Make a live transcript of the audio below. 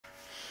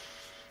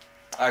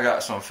I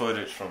got some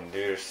footage from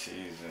deer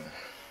season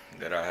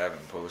that I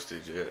haven't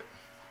posted yet.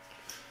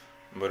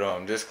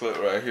 But this clip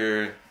right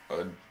here,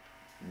 a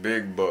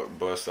big buck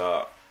bust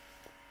out,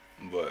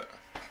 but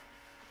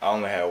I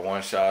only had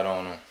one shot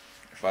on him.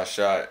 If I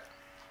shot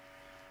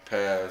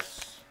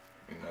past,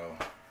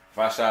 if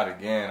I shot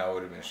again, I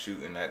would have been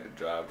shooting at the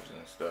drivers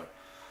and stuff.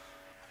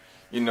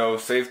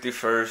 Safety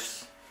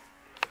first.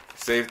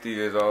 Safety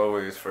is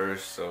always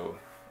first, so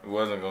I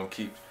wasn't gonna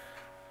keep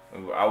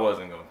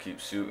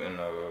shooting.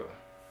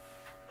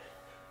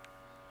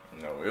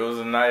 It was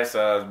a nice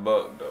sized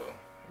buck though.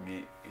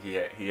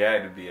 He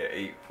had to be at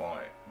 8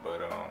 point,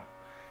 but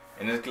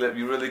in this clip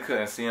you really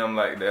couldn't see him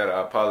like that.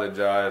 I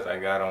apologize. I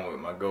got on with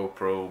my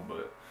GoPro,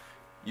 but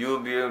you'll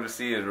be able to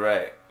see his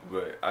rack.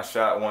 But I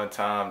shot one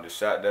time, the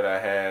shot that I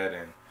had,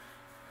 and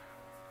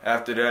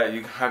after that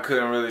I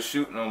couldn't really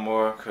shoot no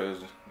more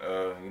because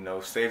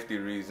safety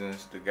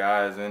reasons. The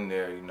guys in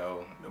there,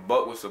 the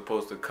buck was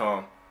supposed to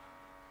come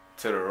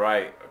to the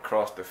right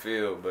across the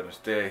field, but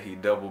instead he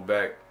doubled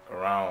back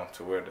around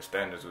to where the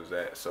standards was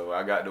at. So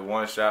I got the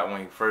one shot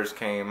when he first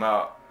came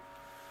out.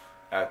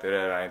 After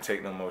that I ain't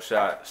take no more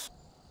shots.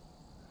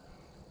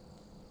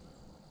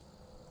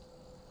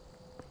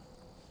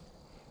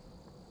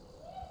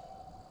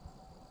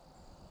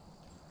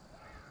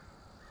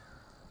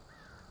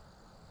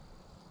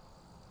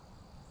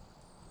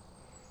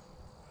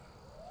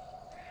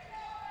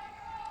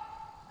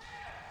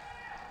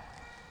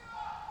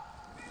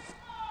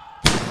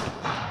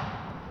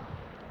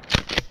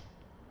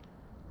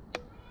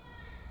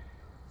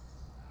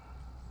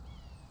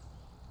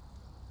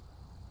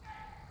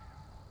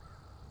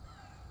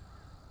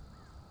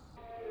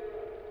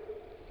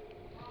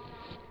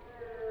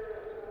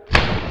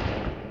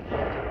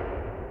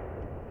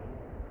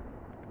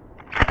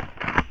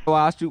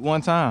 Why I shoot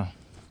one time.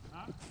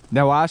 Huh?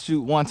 That's why I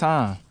shoot one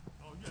time.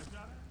 Oh, you just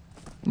shot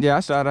at him? Yeah, I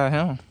shot at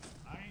him.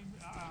 I ain't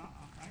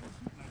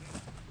shooting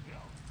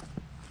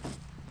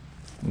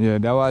at him. Yeah,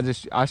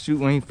 that's why I shoot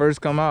when he first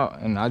come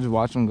out, and I just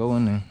watch him go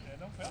in there. Yeah,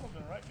 them fellas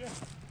been right there.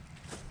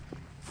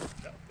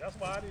 That's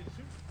why I didn't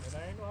shoot. And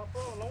I ain't know how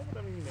far along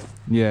them in there.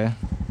 Yeah.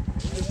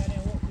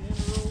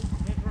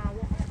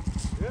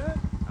 Yeah?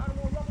 I don't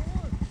want to walk in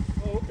one.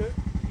 Oh, okay.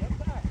 Yep,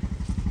 side.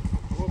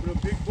 Oh, but a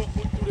big buck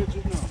went through there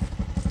just now.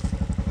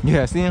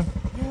 Yeah, see him?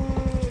 Yeah,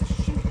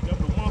 shoot. That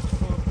was a monster.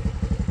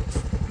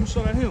 You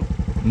shot at him?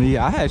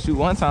 Yeah, I had shoot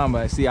one time,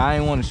 but see, I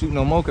ain't want to shoot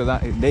no more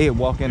because they had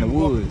walk in the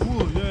woods.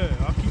 Yeah,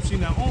 I keep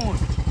seeing that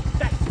orange.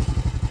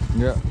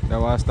 Yeah,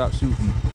 that's why I stopped shooting.